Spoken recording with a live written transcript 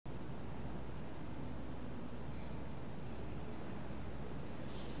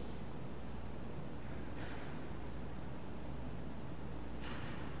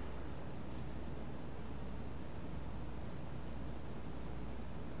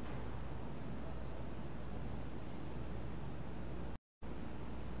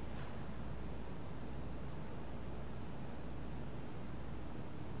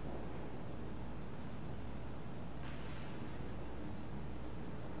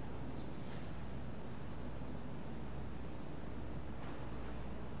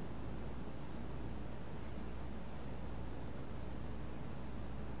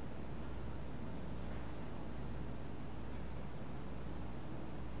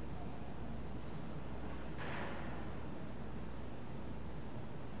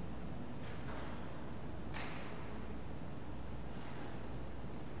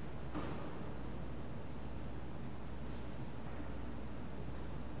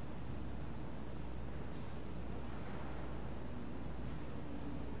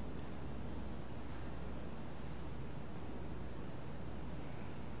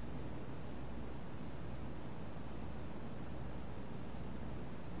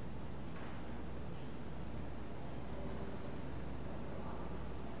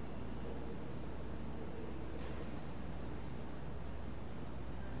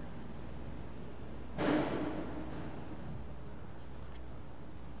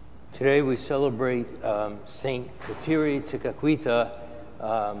Today we celebrate Saint Kateri Tekakwitha,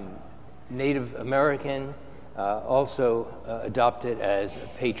 Native American, also adopted as a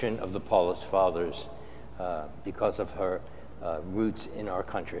patron of the Paulist Fathers because of her roots in our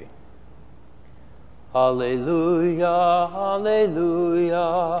country. Hallelujah,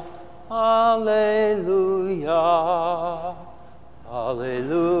 hallelujah, hallelujah,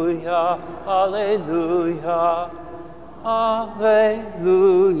 hallelujah, hallelujah,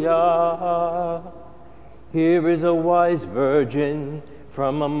 hallelujah. Here is a wise virgin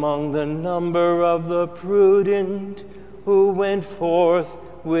from among the number of the prudent, who went forth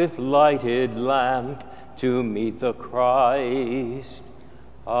with lighted lamp to meet the Christ.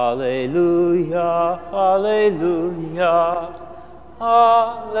 Alleluia, alleluia,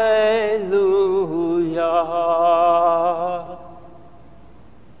 alleluia.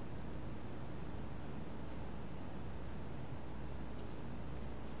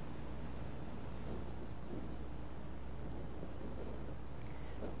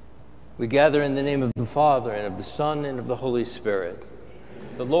 We gather in the name of the Father, and of the Son, and of the Holy Spirit.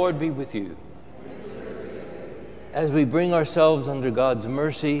 The Lord be with you. As we bring ourselves under God's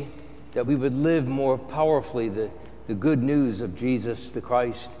mercy, that we would live more powerfully the good news of Jesus the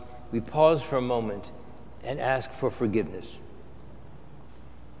Christ, we pause for a moment and ask for forgiveness.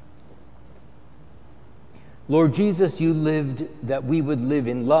 Lord Jesus, you lived that we would live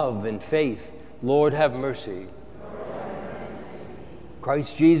in love and faith. Lord, have mercy.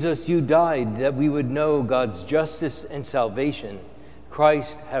 Christ Jesus, you died that we would know God's justice and salvation.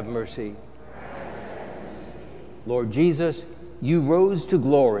 Christ, have mercy. Lord Jesus, you rose to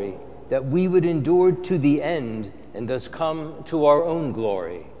glory that we would endure to the end and thus come to our own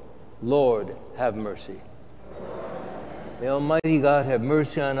glory. Lord, have mercy. May Almighty God have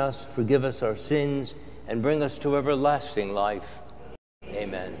mercy on us, forgive us our sins, and bring us to everlasting life.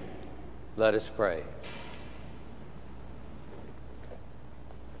 Amen. Let us pray.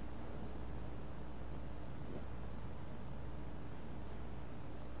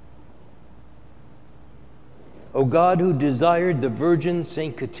 O God, who desired the Virgin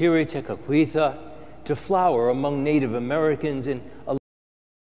Saint Kateri Tekakwitha to flower among Native Americans in a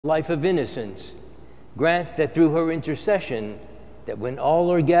life of innocence, grant that through her intercession, that when all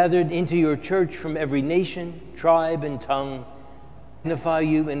are gathered into your church from every nation, tribe, and tongue, magnify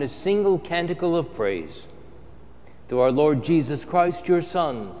you in a single canticle of praise. Through our Lord Jesus Christ, your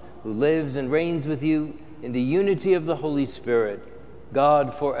Son, who lives and reigns with you in the unity of the Holy Spirit,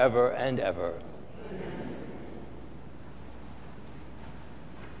 God forever and ever.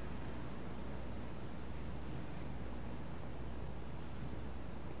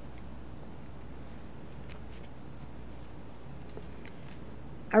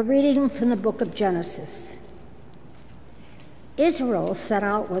 A reading from the book of Genesis. Israel set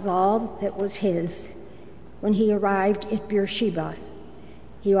out with all that was his. When he arrived at Beersheba,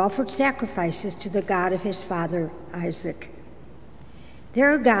 he offered sacrifices to the God of his father Isaac.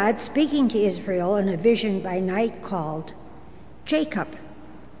 There God, speaking to Israel in a vision by night, called, "Jacob,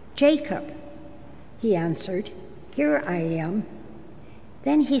 Jacob." He answered, "Here I am."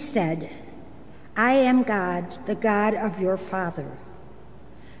 Then he said, "I am God, the God of your father.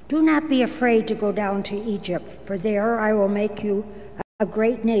 Do not be afraid to go down to Egypt, for there I will make you a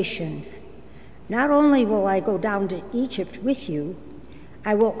great nation. Not only will I go down to Egypt with you,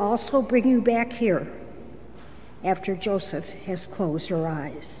 I will also bring you back here after Joseph has closed your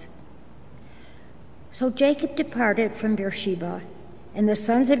eyes." So Jacob departed from Beersheba, and the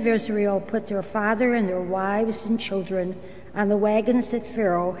sons of Israel put their father and their wives and children on the wagons that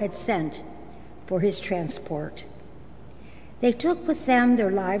Pharaoh had sent for his transport. They took with them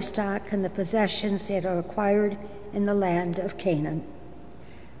their livestock and the possessions they had acquired in the land of Canaan.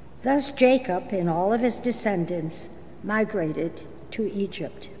 Thus Jacob and all of his descendants migrated to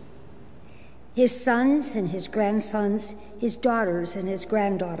Egypt. His sons and his grandsons, his daughters and his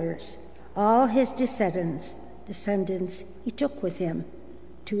granddaughters, all his descendants he took with him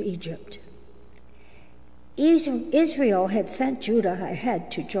to Egypt. Israel had sent Judah ahead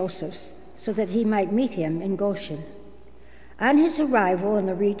to Joseph so that he might meet him in Goshen. On his arrival in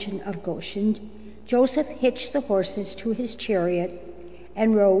the region of Goshen, Joseph hitched the horses to his chariot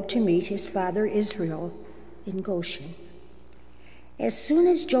and rode to meet his father Israel in Goshen. As soon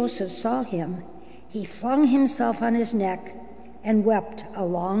as Joseph saw him, he flung himself on his neck and wept a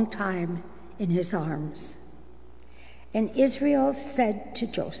long time in his arms. And Israel said to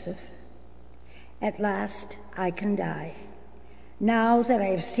Joseph, "At last I can die, now that I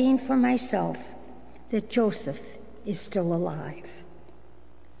have seen for myself that Joseph is still alive."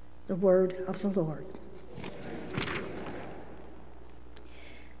 The word of the Lord.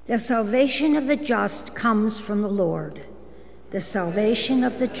 The salvation of the just comes from the Lord. The salvation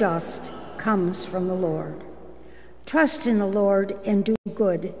of the just comes from the Lord. Trust in the Lord and do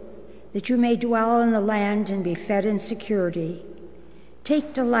good, that you may dwell in the land and be fed in security.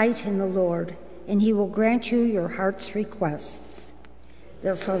 Take delight in the Lord, and he will grant you your heart's requests.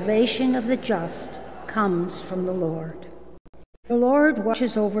 The salvation of the just comes from the Lord. The Lord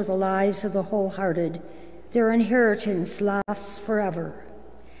watches over the lives of the wholehearted. Their inheritance lasts forever.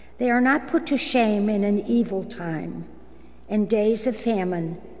 They are not put to shame in an evil time. In days of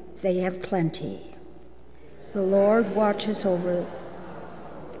famine, they have plenty. The Lord watches over.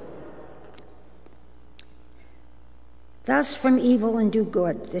 Thus from evil and do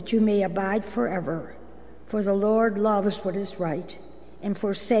good, that you may abide forever. For the Lord loves what is right, and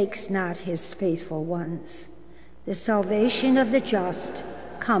forsakes not his faithful ones. The salvation of the just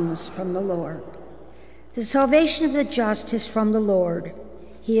comes from the Lord. The salvation of the just is from the Lord.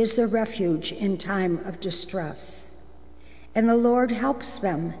 He is their refuge in time of distress. And the Lord helps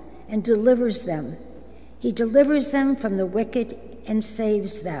them and delivers them. He delivers them from the wicked and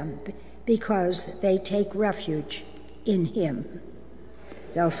saves them, because they take refuge in him.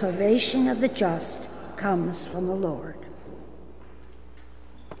 The salvation of the just comes from the Lord.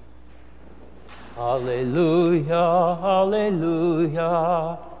 Hallelujah,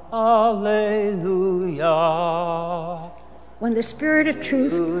 hallelujah, hallelujah. When the Spirit of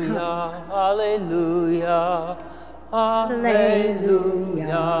truth comes, hallelujah,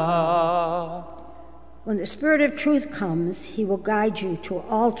 hallelujah. When the Spirit of truth comes, he will guide you to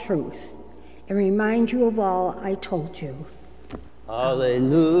all truth and remind you of all I told you.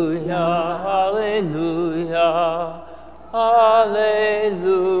 Hallelujah, hallelujah, hallelujah.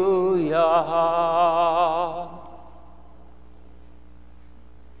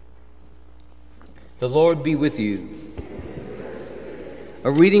 The Lord be with you. A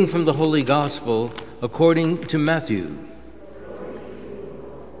reading from the Holy Gospel according to Matthew.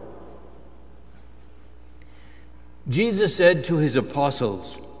 Jesus said to his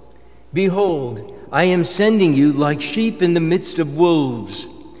apostles, "Behold, I am sending you like sheep in the midst of wolves.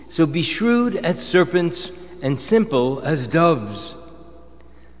 So be shrewd as serpents and simple as doves.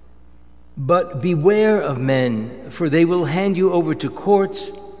 But beware of men, for they will hand you over to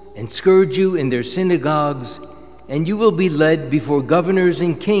courts and scourge you in their synagogues, and you will be led before governors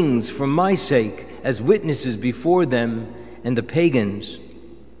and kings for my sake as witnesses before them and the pagans.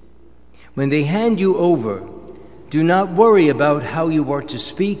 When they hand you over, do not worry about how you are to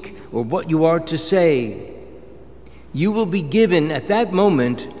speak or what you are to say. You will be given at that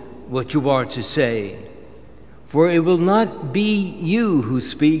moment what you are to say. For it will not be you who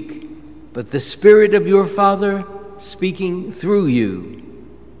speak, but the Spirit of your Father speaking through you.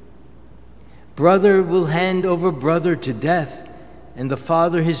 Brother will hand over brother to death, and the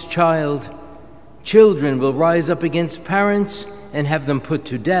father his child. Children will rise up against parents and have them put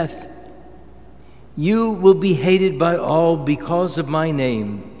to death. You will be hated by all because of my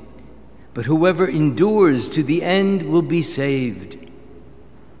name, but whoever endures to the end will be saved.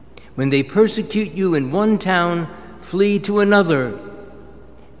 When they persecute you in one town, flee to another.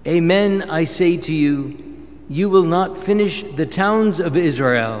 Amen, I say to you, you will not finish the towns of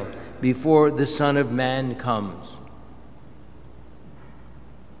Israel before the Son of Man comes."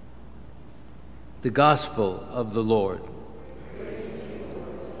 The Gospel of the Lord.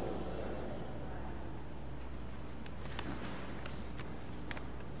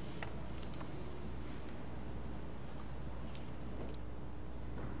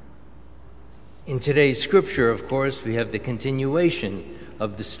 In today's scripture, of course, we have the continuation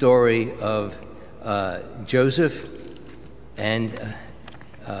of the story of Joseph and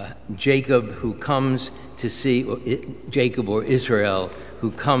Jacob, who comes to see, Jacob or Israel,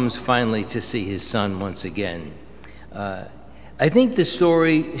 who comes finally to see his son once again. I think the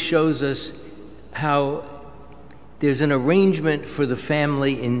story shows us how there's an arrangement for the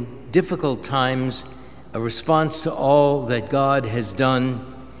family in difficult times, a response to all that God has done.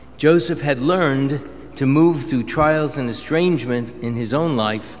 Joseph had learned to move through trials and estrangement in his own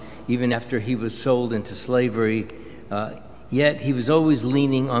life, even after he was sold into slavery. Yet he was always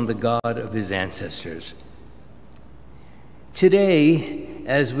leaning on the God of his ancestors. Today,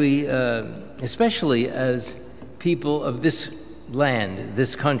 as we, especially as people of this land,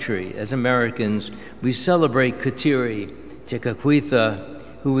 this country, as Americans, we celebrate Kateri, Tekakwitha,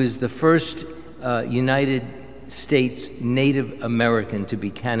 who is the first United States Native American to be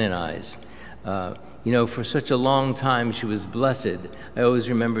canonized. For such a long time she was blessed. I always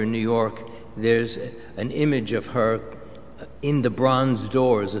remember in New York, there's an image of her in the bronze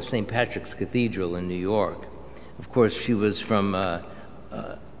doors of St. Patrick's Cathedral in New York. Of course, she was from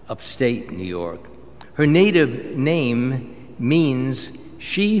upstate New York. Her native name means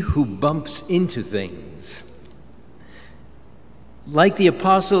she who bumps into things. Like the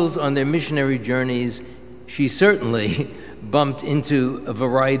apostles on their missionary journeys, she certainly bumped into a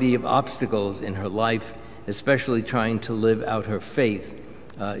variety of obstacles in her life, especially trying to live out her faith.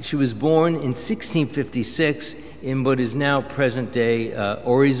 She was born in 1656 in what is now present-day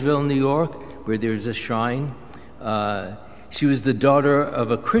Orisville, New York, where there's a shrine. She was the daughter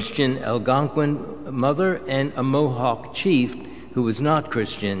of a Christian Algonquin mother and a Mohawk chief who was not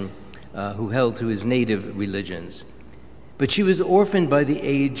Christian, who held to his native religions. But she was orphaned by the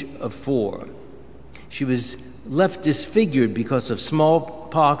age of 4. She was left disfigured because of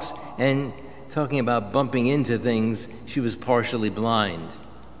smallpox, and talking about bumping into things, she was partially blind.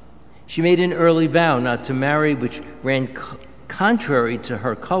 She made an early vow not to marry, which ran contrary to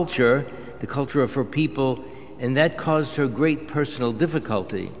her culture, the culture of her people, and that caused her great personal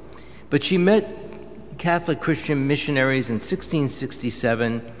difficulty. But she met Catholic Christian missionaries in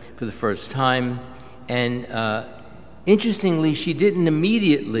 1667 for the first time, and interestingly, she didn't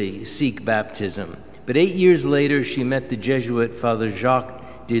immediately seek baptism. But 8 years later, she met the Jesuit Father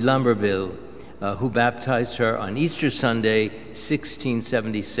Jacques de Lamberville, who baptized her on Easter Sunday,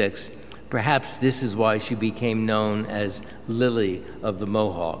 1676. Perhaps this is why she became known as Lily of the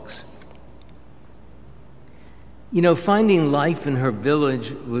Mohawks. You know, finding life in her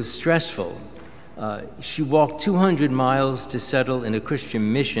village was stressful. She walked 200 miles to settle in a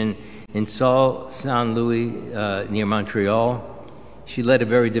Christian mission in Sault-Saint-Louis near Montreal. She led a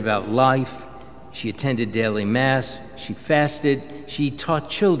very devout life. She attended daily mass. She fasted. She taught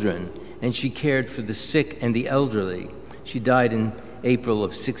children, and she cared for the sick and the elderly. She died in April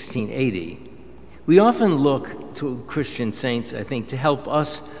of 1680. We often look to Christian saints, I think, to help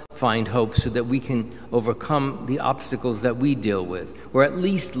us find hope so that we can overcome the obstacles that we deal with, or at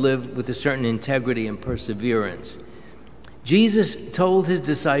least live with a certain integrity and perseverance. Jesus told his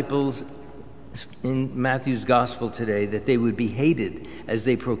disciples in Matthew's gospel today that they would be hated as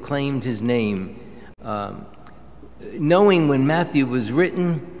they proclaimed his name. Knowing when Matthew was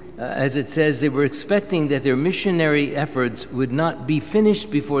written, as it says, they were expecting that their missionary efforts would not be finished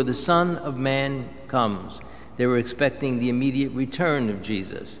before the Son of Man comes. They were expecting the immediate return of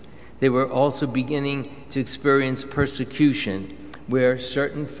Jesus. They were also beginning to experience persecution, where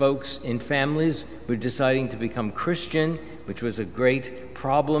certain folks in families were deciding to become Christian, which was a great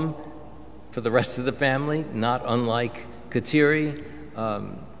problem for the rest of the family, not unlike Kateri.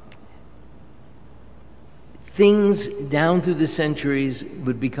 Things down through the centuries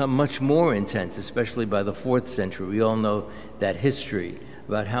would become much more intense, especially by the 4th century. We all know that history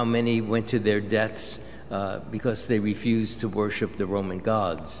about how many went to their deaths because they refused to worship the Roman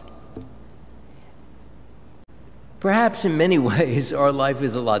gods. Perhaps in many ways our life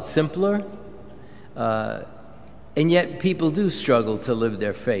is a lot simpler, and yet people do struggle to live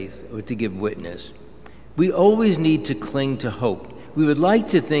their faith or to give witness. We always need to cling to hope. We would like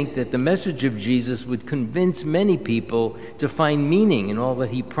to think that the message of Jesus would convince many people to find meaning in all that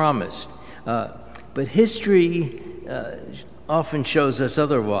he promised. But history often shows us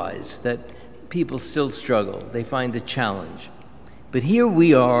otherwise, that people still struggle. They find a challenge. But here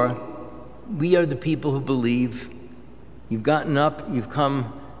we are the people who believe. You've gotten up, you've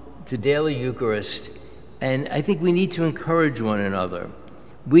come to daily Eucharist, and I think we need to encourage one another.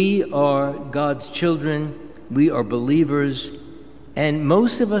 We are God's children, we are believers, and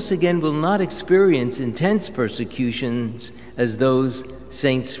most of us, again, will not experience intense persecutions as those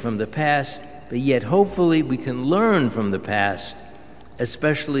saints from the past, but yet hopefully we can learn from the past,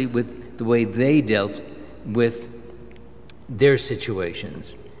 especially with the way they dealt with their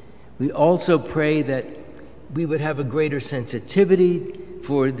situations. We also pray that we would have a greater sensitivity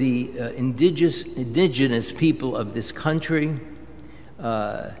for the indigenous people of this country.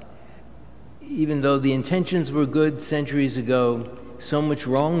 Even though the intentions were good centuries ago, so much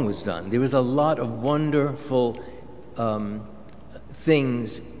wrong was done. There was a lot of wonderful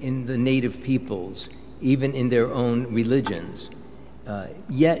things in the native peoples, even in their own religions.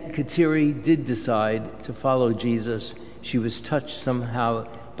 Yet Kateri did decide to follow Jesus. She was touched somehow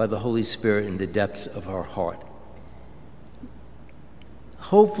by the Holy Spirit in the depths of her heart.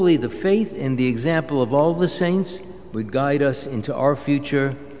 Hopefully the faith and the example of all the saints would guide us into our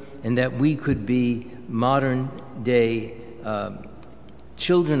future, and that we could be modern-day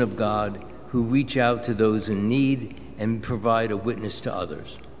children of God who reach out to those in need and provide a witness to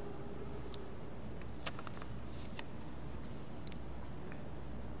others.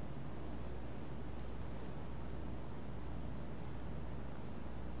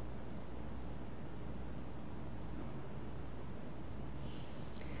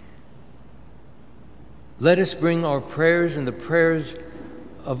 Let us bring our prayers and the prayers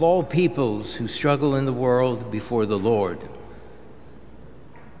of all peoples who struggle in the world before the Lord.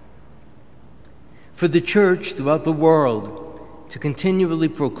 For the Church throughout the world to continually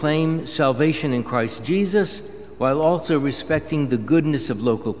proclaim salvation in Christ Jesus, while also respecting the goodness of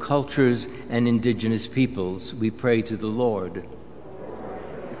local cultures and indigenous peoples, we pray to the Lord.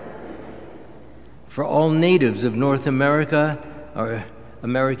 For all natives of North America, our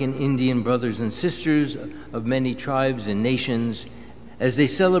American Indian brothers and sisters of many tribes and nations, as they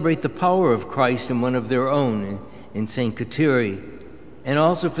celebrate the power of Christ in one of their own in St. Kateri, and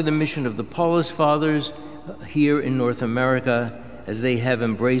also for the mission of the Paulist Fathers here in North America, as they have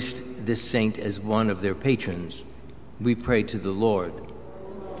embraced this saint as one of their patrons. We pray to the Lord.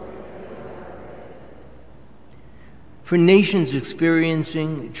 For nations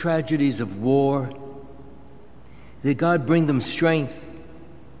experiencing tragedies of war, that God bring them strength,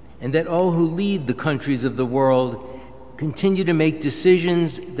 and that all who lead the countries of the world continue to make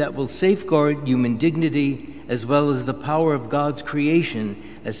decisions that will safeguard human dignity as well as the power of God's creation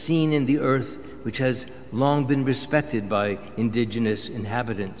as seen in the earth, which has long been respected by indigenous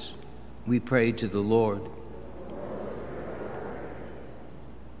inhabitants. We pray to the Lord.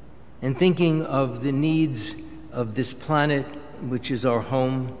 And thinking of the needs of this planet, which is our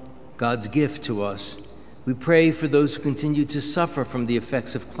home, God's gift to us, we pray for those who continue to suffer from the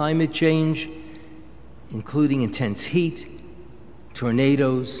effects of climate change, including intense heat,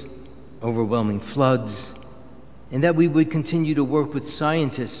 tornadoes, overwhelming floods, and that we would continue to work with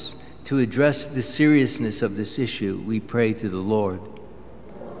scientists to address the seriousness of this issue. We pray to the Lord.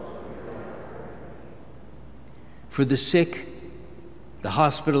 For the sick, the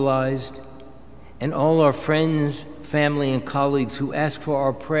hospitalized, and all our friends, family, and colleagues who ask for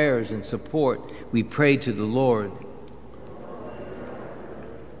our prayers and support, we pray to the Lord.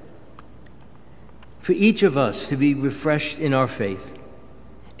 For each of us to be refreshed in our faith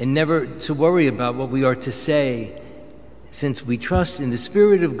and never to worry about what we are to say, since we trust in the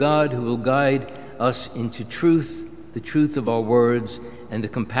Spirit of God who will guide us into truth, the truth of our words, and the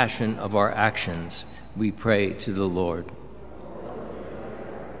compassion of our actions. We pray to the Lord.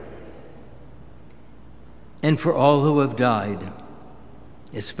 And for all who have died,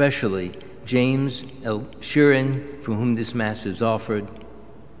 especially James L. Sheeran, for whom this Mass is offered,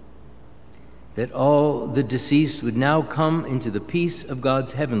 that all the deceased would now come into the peace of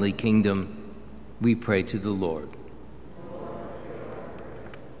God's heavenly kingdom, we pray to the Lord.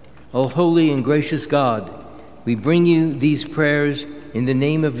 O holy and gracious God, we bring you these prayers in the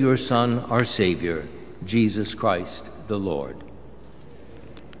name of your Son, our Savior, Jesus Christ the Lord.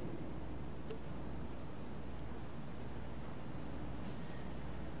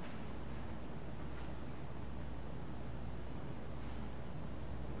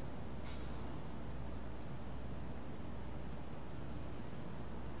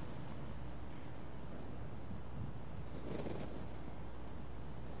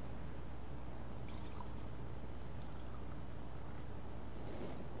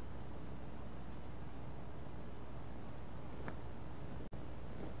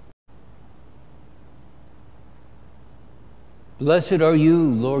 Blessed are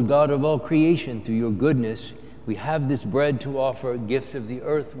you, Lord God of all creation. Through your goodness, we have this bread to offer, gifts of the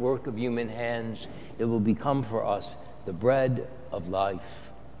earth, work of human hands. It will become for us the bread of life.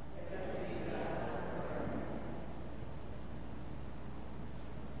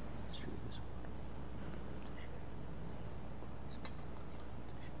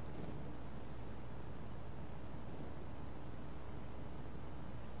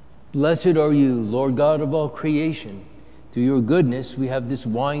 Blessed are you, Lord God of all creation. Through your goodness, we have this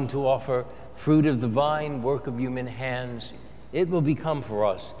wine to offer, fruit of the vine, work of human hands. It will become for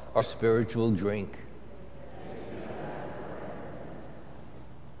us our spiritual drink.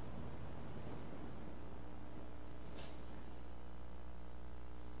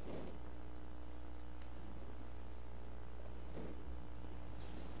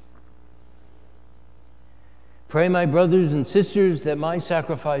 Pray, my brothers and sisters, that my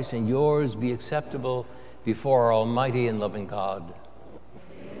sacrifice and yours be acceptable before our almighty and loving God.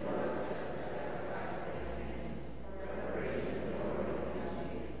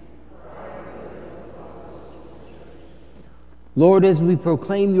 Lord, as we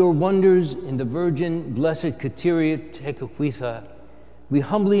proclaim your wonders in the Virgin Blessed Kateri Tekakwitha, we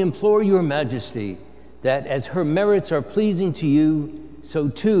humbly implore your majesty that as her merits are pleasing to you, so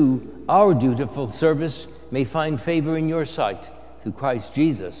too our dutiful service may find favor in your sight through Christ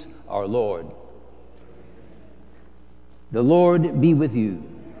Jesus our Lord. The Lord be with you.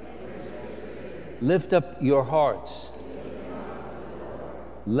 Lift up your hearts.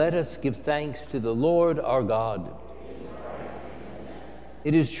 Let us give thanks to the Lord our God.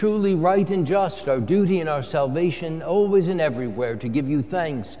 It is truly right and just, our duty and our salvation, always and everywhere, to give you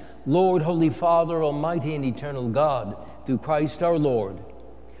thanks, Lord, Holy Father, Almighty and eternal God, through Christ our Lord.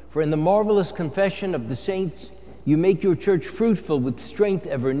 For in the marvelous confession of the saints, you make your church fruitful with strength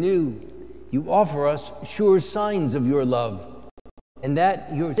ever new. You offer us sure signs of your love, and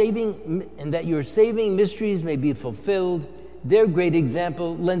that your saving mysteries may be fulfilled. Their great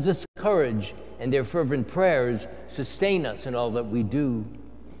example lends us courage, and their fervent prayers sustain us in all that we do.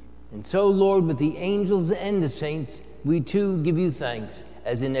 And so, Lord, with the angels and the saints, we too give you thanks,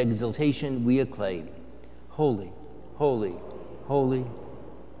 as in exultation we acclaim. Holy, holy, holy,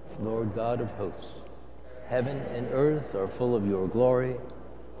 Lord God of hosts. Heaven and earth are full of your glory.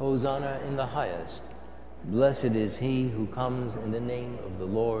 Hosanna in the highest. Blessed is he who comes in the name of the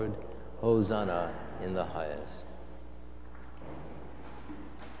Lord. Hosanna in the highest.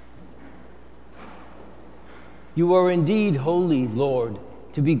 You are indeed holy, Lord,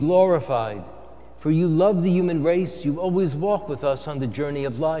 to be glorified. For you love the human race. You always walk with us on the journey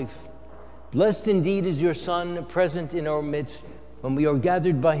of life. Blessed indeed is your Son, present in our midst, when we are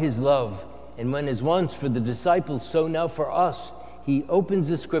gathered by his love, and when, as once for the disciples, so now for us, he opens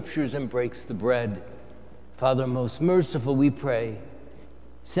the scriptures and breaks the bread. Father, most merciful, we pray,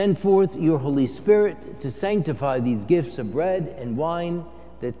 send forth your Holy Spirit to sanctify these gifts of bread and wine,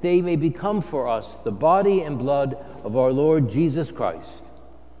 that they may become for us the body and blood of our Lord Jesus Christ.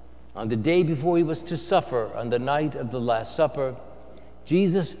 On the day before he was to suffer, on the night of the Last Supper,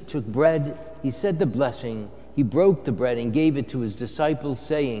 Jesus took bread, he said the blessing, he broke the bread and gave it to his disciples,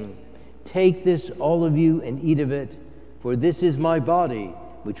 saying, "Take this, all of you, and eat of it, for this is my body,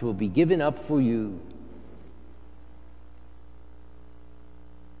 which will be given up for you."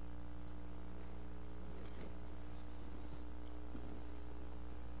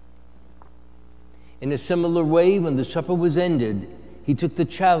 In a similar way, when the supper was ended, he took the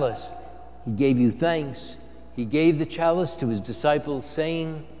chalice. He gave you thanks. He gave the chalice to his disciples,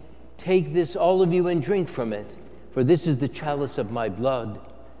 saying, "Take this, all of you, and drink from it, for this is the chalice of my blood,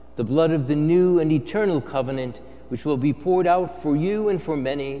 the blood of the new and eternal covenant, which will be poured out for you and for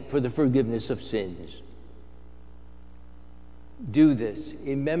many for the forgiveness of sins. Do this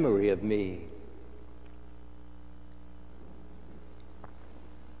in memory of me."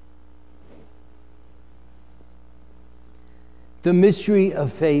 The mystery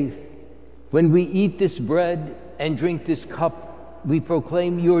of faith. When we eat this bread and drink this cup, we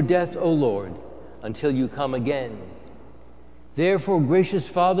proclaim your death, O Lord, until you come again. Therefore, gracious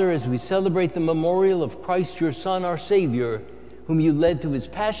Father, as we celebrate the memorial of Christ, your Son, our Savior, whom you led through his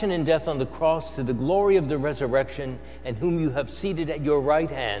passion and death on the cross to the glory of the resurrection, and whom you have seated at your right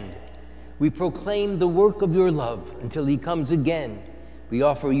hand, we proclaim the work of your love until he comes again. We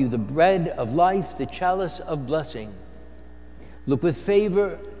offer you the bread of life, the chalice of blessing. Look with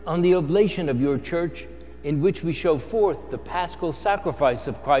favor on the oblation of your church, in which we show forth the paschal sacrifice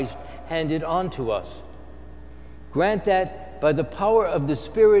of Christ handed on to us. Grant that, by the power of the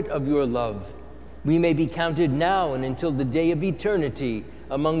Spirit of your love, we may be counted now and until the day of eternity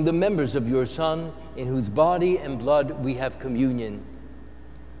among the members of your Son, in whose body and blood we have communion.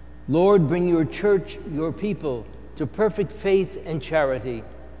 Lord, bring your church, your people, to perfect faith and charity.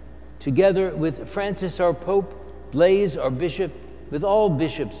 Together with Francis, our Pope, Blaise, our Bishop, with all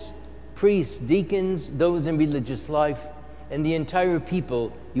bishops, priests, deacons, those in religious life, and the entire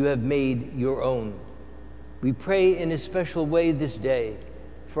people you have made your own. We pray in a special way this day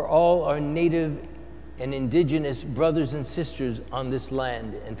for all our native and indigenous brothers and sisters on this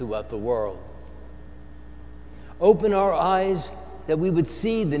land and throughout the world. Open our eyes that we would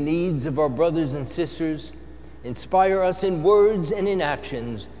see the needs of our brothers and sisters. Inspire us in words and in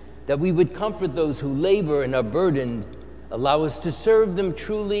actions, that we would comfort those who labor and are burdened. Allow us to serve them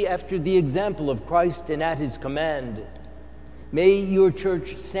truly after the example of Christ and at his command. May your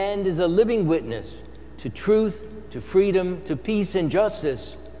church stand as a living witness to truth, to freedom, to peace and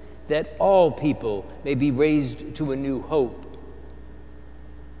justice, that all people may be raised to a new hope.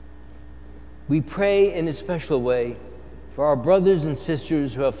 We pray in a special way for our brothers and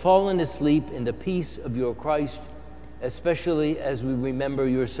sisters who have fallen asleep in the peace of your Christ, especially as we remember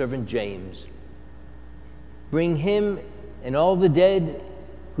your servant James. Bring him and all the dead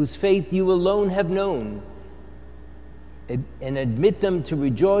whose faith you alone have known, and admit them to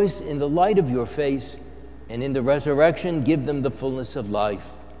rejoice in the light of your face, and in the resurrection give them the fullness of life.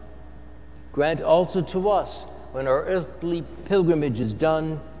 Grant also to us, when our earthly pilgrimage is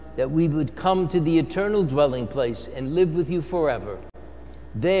done, that we would come to the eternal dwelling place and live with you forever.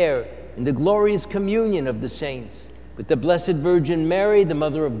 There, in the glorious communion of the saints, with the Blessed Virgin Mary, the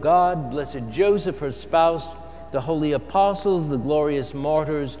Mother of God, blessed Joseph, her spouse, the holy apostles, the glorious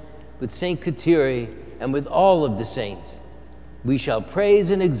martyrs, with Saint Kateri, and with all of the saints, we shall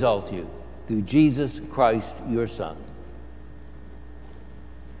praise and exalt you through Jesus Christ, your Son.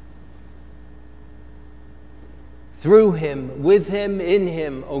 Through him, with him, in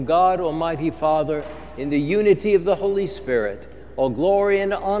him, O God, Almighty Father, in the unity of the Holy Spirit, all glory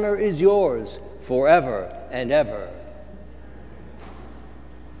and honor is yours forever and ever.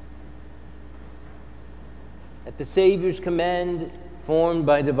 At the Savior's command, formed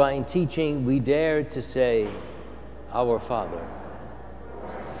by divine teaching, we dare to say, Our Father.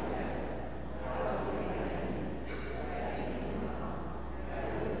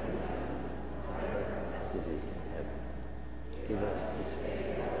 Give us this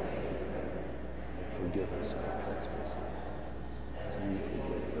day our daily bread, and forgive us our trespasses, as we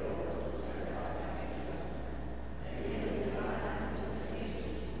forgive those.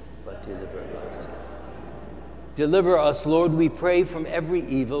 But deliver us. Deliver us, Lord, we pray, from every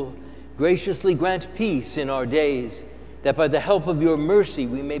evil. Graciously grant peace in our days, that by the help of your mercy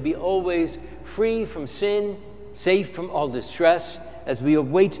we may be always free from sin, safe from all distress, as we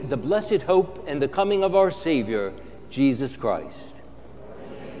await the blessed hope and the coming of our Savior, Jesus Christ.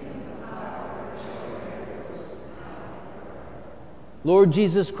 Lord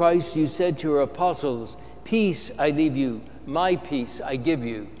Jesus Christ, you said to your apostles, "Peace I leave you, my peace I give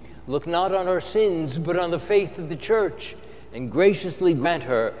you. Look not on our sins, but on the faith of the Church, and graciously grant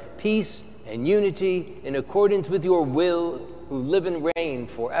her peace and unity in accordance with your will, who live and reign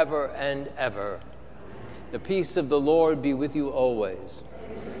forever and ever." The peace of the Lord be with you always.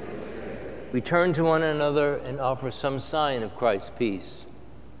 We turn to one another and offer some sign of Christ's peace.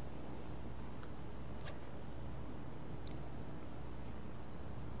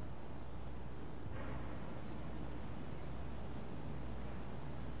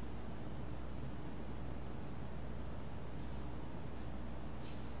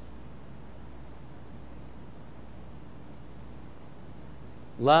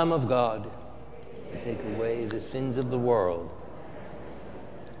 Lamb of God, take away the sins of the world.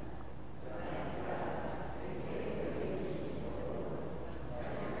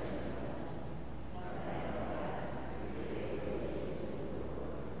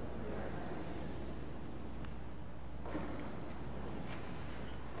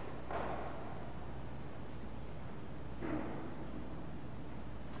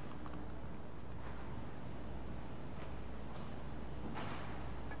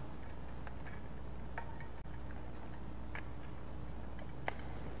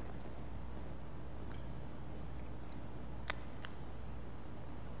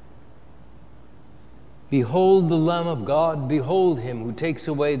 Behold the Lamb of God, behold him who takes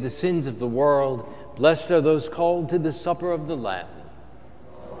away the sins of the world. Blessed are those called to the supper of the Lamb.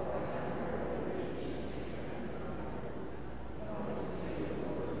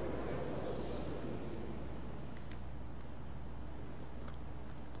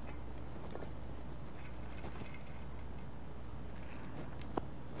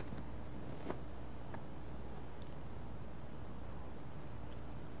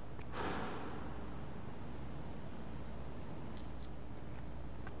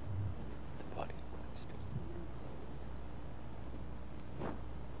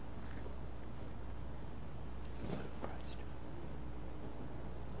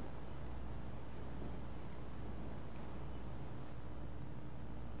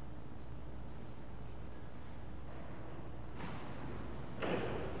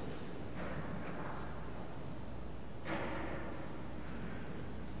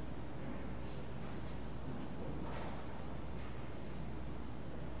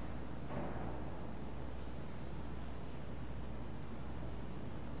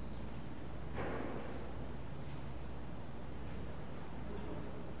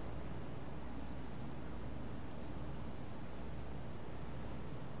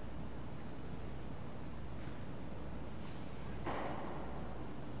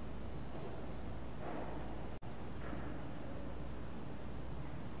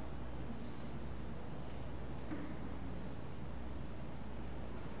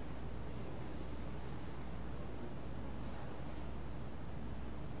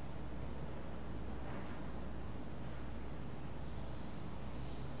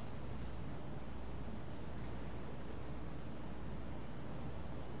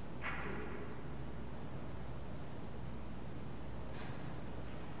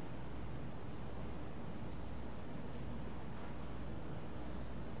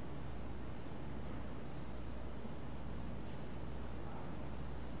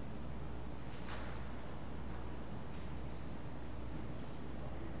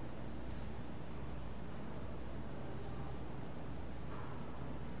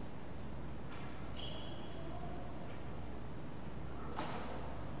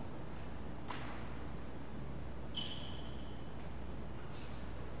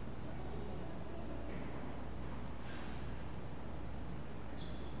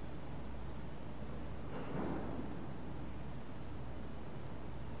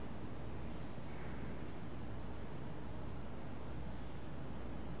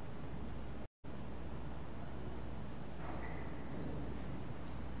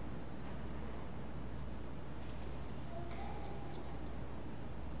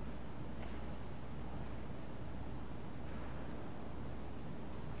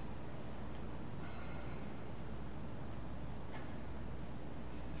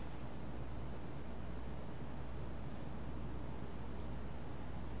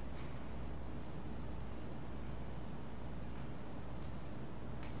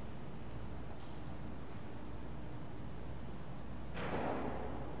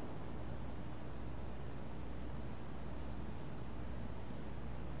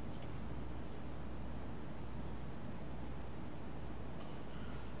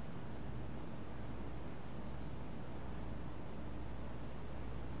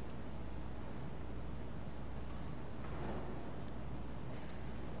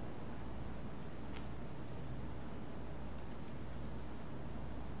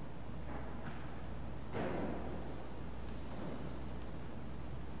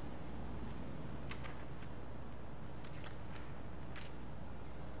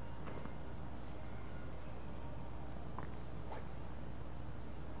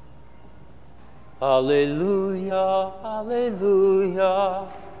 Alleluia, alleluia,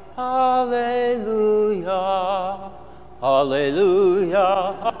 alleluia,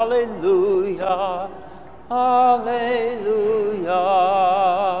 alleluia, alleluia, alleluia.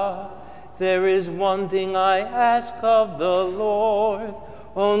 There is one thing I ask of the Lord,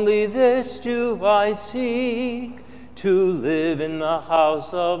 only this do I seek, to live in the house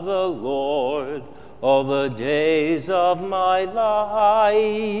of the Lord all the days of my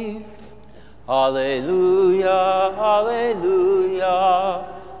life. Alleluia, alleluia,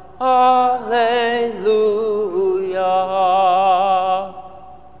 alleluia.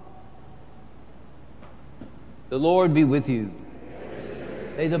 The Lord be with you.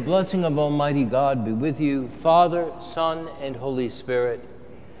 May the blessing of Almighty God be with you, Father, Son, and Holy Spirit.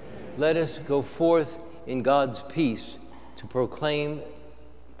 Let us go forth in God's peace to proclaim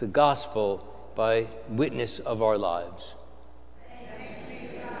the gospel by witness of our lives.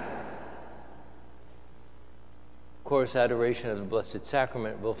 Of course, adoration of the Blessed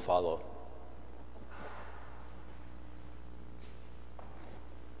Sacrament will follow.